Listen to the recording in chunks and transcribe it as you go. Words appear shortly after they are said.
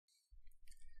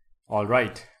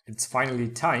Alright, it's finally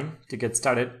time to get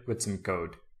started with some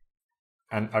code.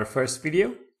 And our first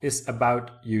video is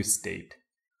about useState.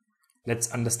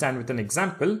 Let's understand with an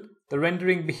example the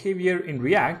rendering behavior in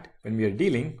React when we are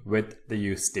dealing with the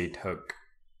useState hook.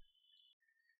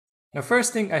 Now,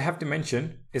 first thing I have to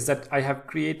mention is that I have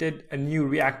created a new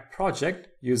React project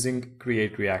using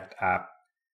create React app.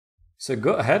 So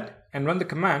go ahead and run the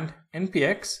command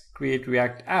npx create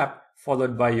React app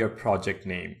followed by your project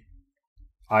name.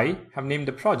 I have named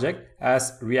the project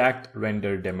as React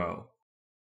Render Demo.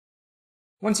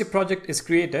 Once your project is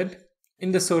created,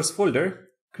 in the source folder,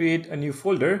 create a new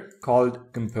folder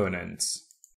called Components.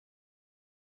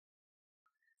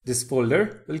 This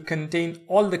folder will contain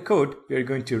all the code we are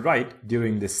going to write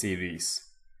during this series.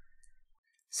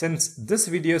 Since this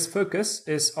video's focus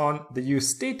is on the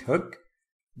useState hook,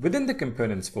 within the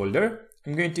Components folder,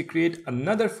 I'm going to create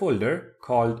another folder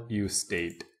called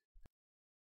useState.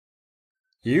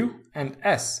 U and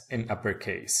S in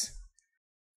uppercase.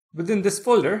 Within this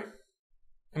folder,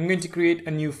 I'm going to create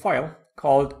a new file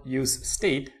called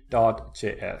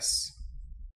useState.js.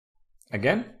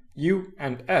 Again, U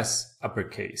and S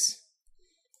uppercase.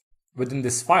 Within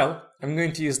this file, I'm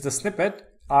going to use the snippet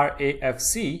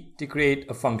rafc to create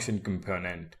a function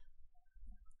component.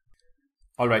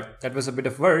 Alright, that was a bit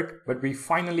of work, but we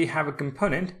finally have a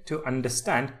component to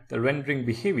understand the rendering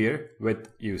behavior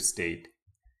with useState.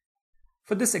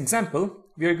 For this example,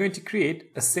 we are going to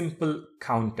create a simple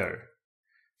counter.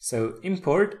 So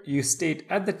import useState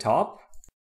at the top,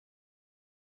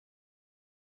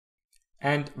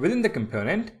 and within the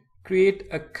component, create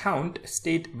a count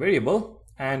state variable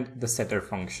and the setter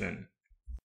function.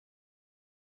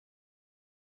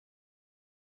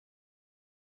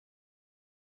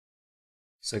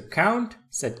 So count,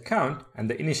 set count, and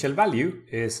the initial value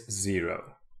is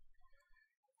 0.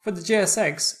 For the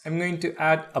JSX, I'm going to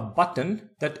add a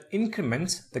button that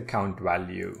increments the count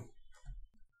value.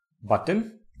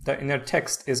 Button, the inner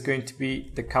text is going to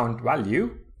be the count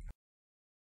value.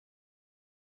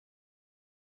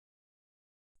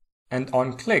 And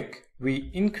on click, we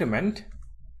increment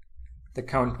the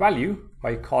count value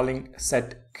by calling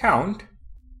set count,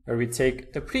 where we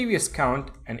take the previous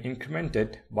count and increment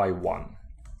it by 1.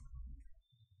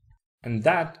 And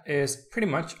that is pretty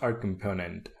much our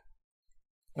component.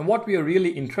 And what we are really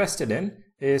interested in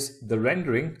is the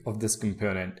rendering of this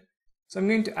component. So I'm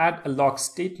going to add a log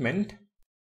statement,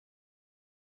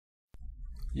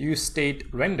 useState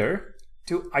render,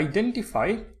 to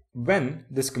identify when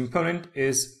this component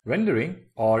is rendering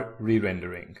or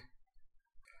re-rendering.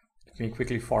 Let me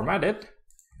quickly format it,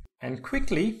 and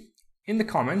quickly in the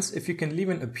comments if you can leave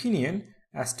an opinion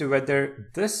as to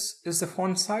whether this is the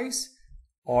font size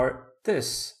or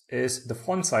this is the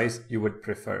font size you would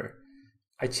prefer.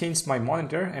 I changed my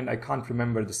monitor and I can't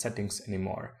remember the settings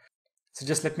anymore. So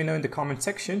just let me know in the comment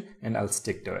section and I'll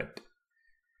stick to it.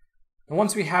 And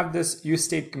once we have this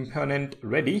useState component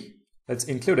ready, let's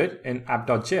include it in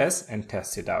app.js and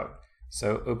test it out.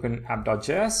 So open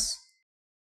app.js,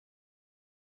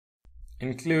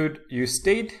 include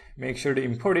useState, make sure to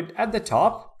import it at the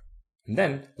top, and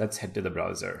then let's head to the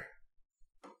browser.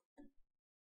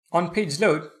 On page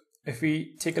load, if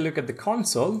we take a look at the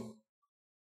console,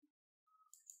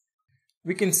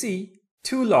 we can see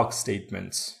two log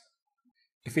statements.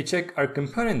 If we check our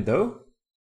component though,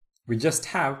 we just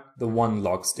have the one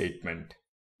log statement.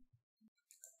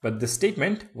 But the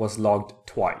statement was logged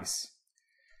twice.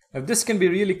 Now this can be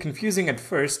really confusing at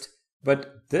first,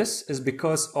 but this is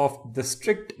because of the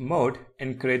strict mode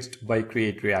encouraged by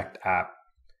create React app.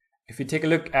 If you take a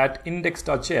look at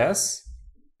index.js,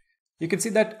 you can see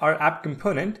that our app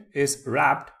component is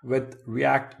wrapped with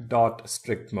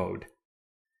react.strict mode.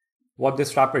 What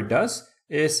this wrapper does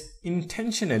is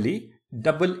intentionally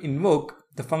double invoke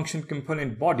the function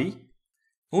component body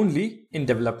only in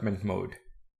development mode.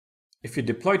 If you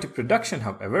deploy to production,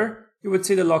 however, you would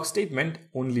see the log statement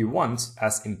only once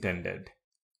as intended.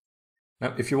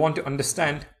 Now, if you want to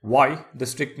understand why the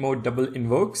strict mode double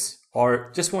invokes,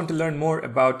 or just want to learn more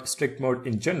about strict mode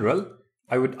in general,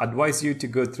 I would advise you to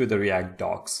go through the React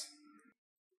docs.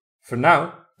 For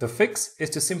now, the fix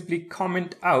is to simply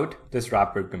comment out this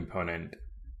wrapper component.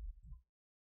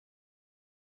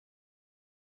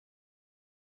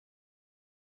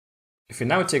 If we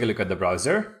now take a look at the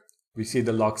browser, we see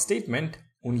the log statement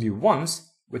only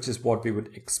once, which is what we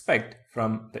would expect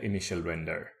from the initial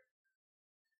render.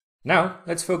 Now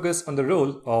let's focus on the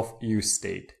role of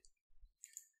useState.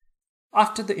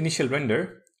 After the initial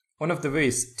render, one of the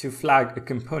ways to flag a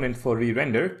component for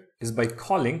re-render is by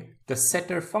calling the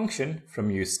setter function from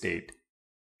useState.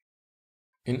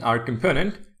 In our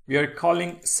component, we are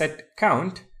calling set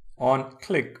count on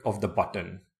click of the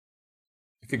button.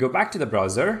 If you go back to the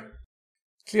browser,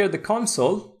 clear the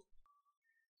console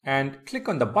and click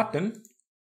on the button,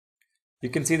 you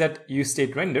can see that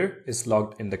useState render is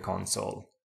logged in the console.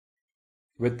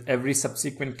 With every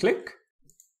subsequent click,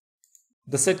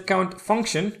 the setCount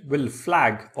function will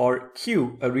flag or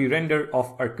queue a re-render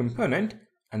of our component,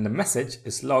 and the message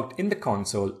is logged in the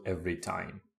console every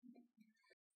time.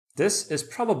 This is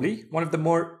probably one of the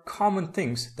more common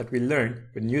things that we learn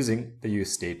when using the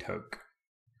useState hook.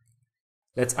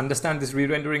 Let's understand this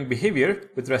re-rendering behavior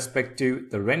with respect to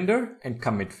the render and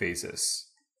commit phases.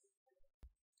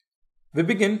 We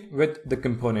begin with the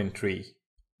component tree.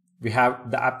 We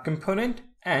have the app component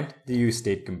and the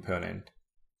useState component.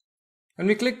 When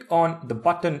we click on the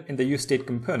button in the useState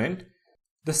component,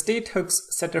 the state hook's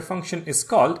setter function is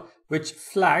called, which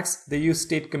flags the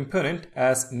useState component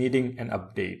as needing an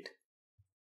update.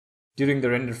 During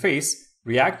the render phase,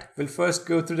 React will first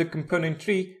go through the component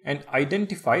tree and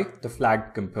identify the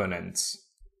flagged components.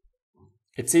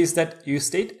 It says that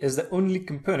useState is the only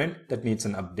component that needs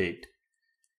an update.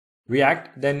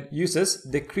 React then uses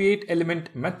the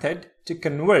createElement method to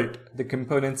convert the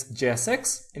component's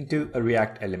JSX into a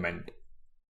React element.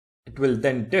 It will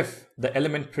then diff the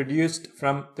element produced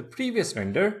from the previous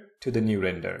render to the new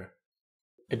render.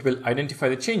 It will identify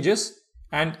the changes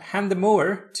and hand them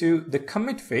over to the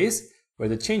commit phase, where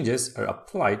the changes are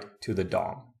applied to the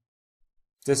DOM.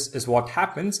 This is what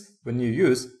happens when you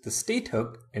use the state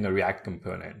hook in a React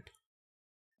component.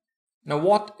 Now,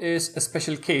 what is a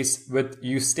special case with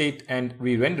useState and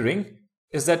re-rendering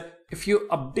is that if you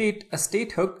update a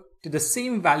state hook to the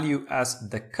same value as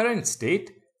the current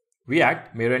state,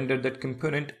 React may render that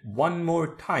component one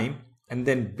more time and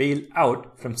then bail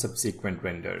out from subsequent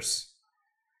renders.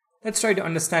 Let's try to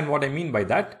understand what I mean by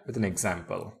that with an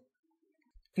example.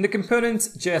 In the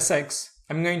component's JSX,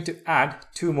 I'm going to add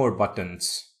two more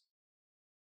buttons.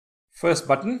 First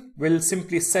button will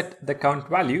simply set the count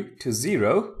value to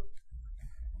 0.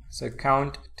 So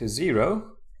count to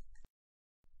 0.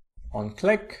 On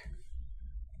click,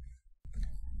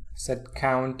 set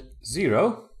count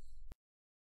 0.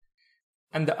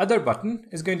 And the other button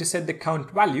is going to set the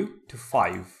count value to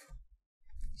 5.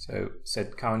 So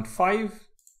set count 5,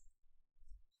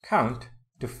 count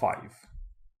to 5.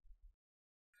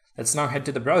 Let's now head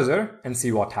to the browser and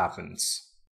see what happens.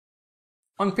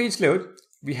 On page load,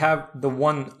 we have the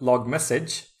one log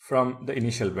message from the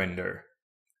initial render.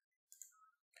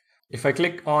 If I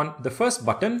click on the first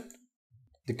button,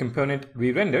 the component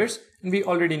re-renders, and we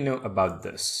already know about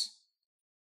this.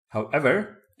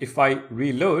 However, if I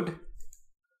reload,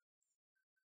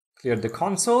 clear the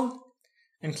console,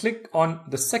 and click on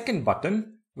the second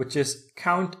button, which is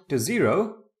count to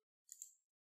 0,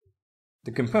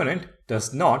 the component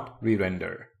does not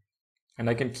re-render, and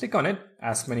I can click on it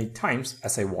as many times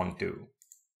as I want to.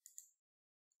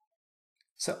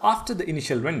 So after the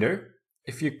initial render,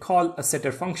 if you call a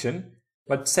setter function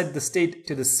but set the state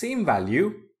to the same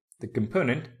value, the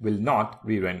component will not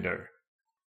re-render.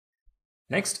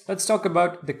 Next, let's talk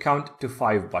about the count to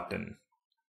 5 button.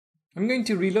 I'm going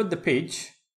to reload the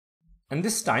page, and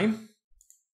this time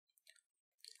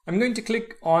I'm going to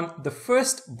click on the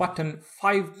first button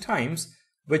 5 times,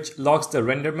 which logs the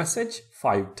render message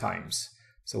 5 times.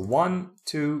 So 1,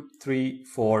 2, 3,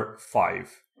 4,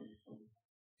 5.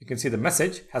 You can see the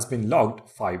message has been logged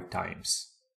 5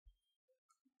 times.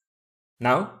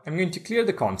 Now I'm going to clear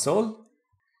the console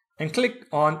and click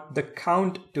on the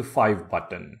count to 5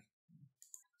 button.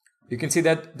 You can see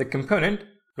that the component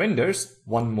renders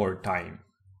one more time.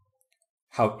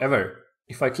 However,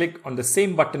 if I click on the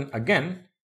same button again,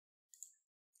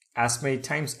 as many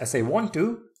times as I want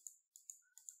to,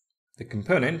 the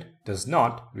component does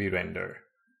not re-render.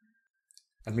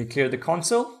 Let me clear the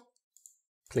console,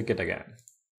 click it again.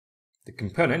 The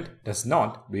component does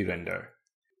not re-render.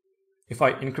 If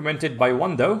I increment it by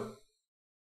 1 though,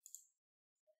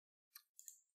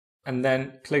 and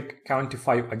then click count to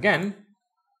 5 again,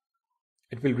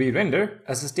 it will re-render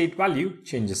as the state value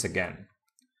changes again.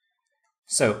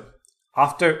 So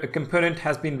after a component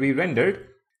has been re-rendered,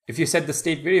 if you set the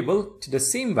state variable to the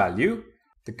same value,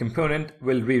 the component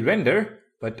will re-render,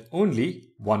 but only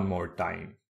one more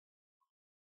time.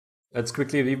 Let's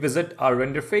quickly revisit our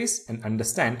render phase and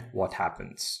understand what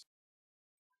happens.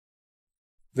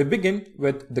 We begin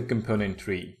with the component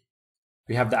tree.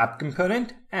 We have the app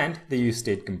component and the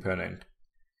useState component.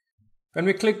 When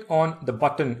we click on the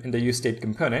button in the useState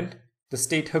component, the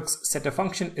state hook's setter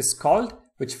function is called,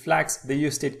 which flags the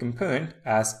useState component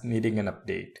as needing an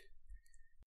update.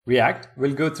 React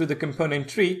will go through the component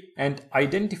tree and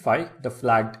identify the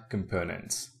flagged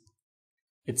components.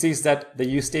 it sees that the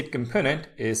useState component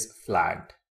is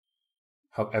flagged.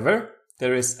 However,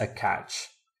 there is a catch.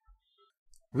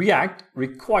 React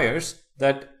requires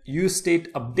that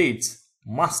useState updates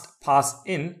must pass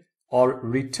in or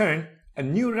return a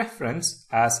new reference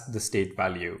as the state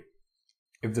value.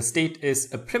 If the state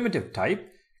is a primitive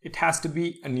type, it has to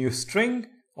be a new string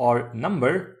or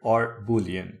number or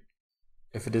boolean.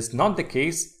 If it is not the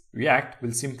case, React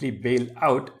will simply bail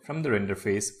out from the render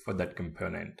phase for that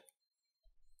component.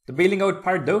 The bailing out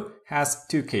part though has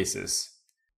two cases.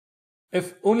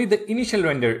 If only the initial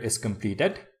render is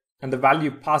completed and the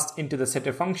value passed into the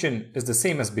setter function is the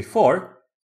same as before,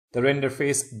 the render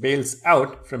phase bails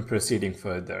out from proceeding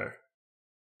further.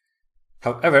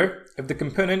 However, if the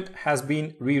component has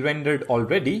been re-rendered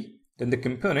already, then the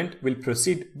component will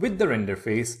proceed with the render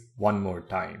phase one more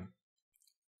time.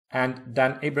 And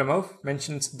Dan Abramov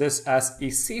mentions this as a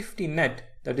safety net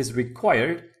that is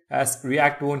required, as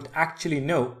React won't actually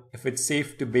know if it's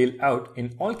safe to bail out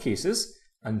in all cases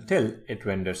until it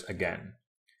renders again.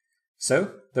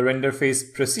 So the render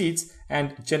phase proceeds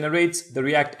and generates the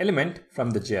React element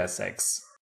from the JSX.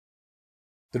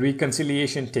 The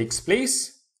reconciliation takes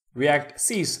place. React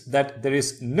sees that there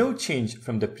is no change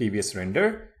from the previous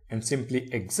render and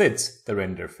simply exits the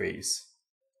render phase.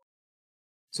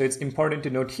 So it's important to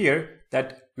note here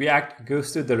that React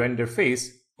goes through the render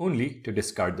phase only to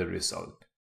discard the result.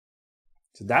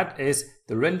 So that is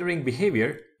the rendering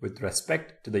behavior with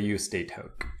respect to the useState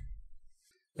hook.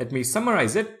 Let me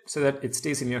summarize it so that it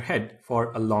stays in your head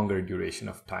for a longer duration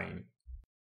of time.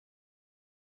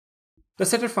 The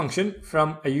setter function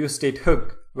from a useState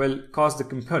hook will cause the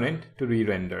component to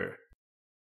re-render.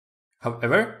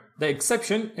 However, the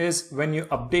exception is when you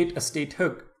update a state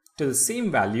hook to the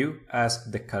same value as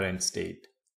the current state.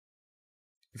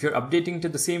 If you're updating to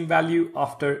the same value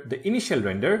after the initial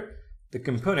render, the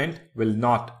component will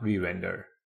not re-render.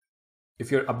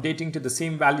 If you're updating to the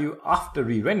same value after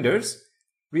re-renders,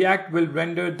 React will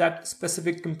render that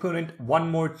specific component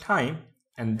one more time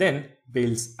and then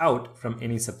bails out from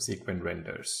any subsequent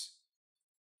renders.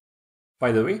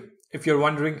 By the way, if you're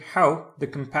wondering how the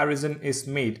comparison is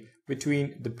made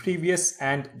between the previous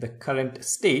and the current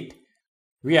state,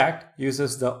 React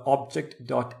uses the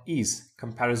object.ease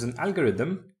comparison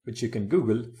algorithm, which you can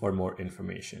Google for more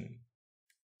information.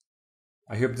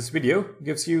 I hope this video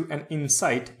gives you an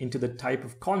insight into the type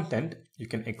of content you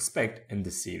can expect in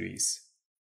this series.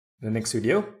 In the next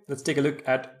video, let's take a look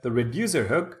at the reducer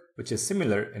hook, which is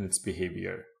similar in its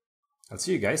behavior. I'll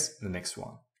see you guys in the next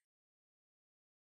one.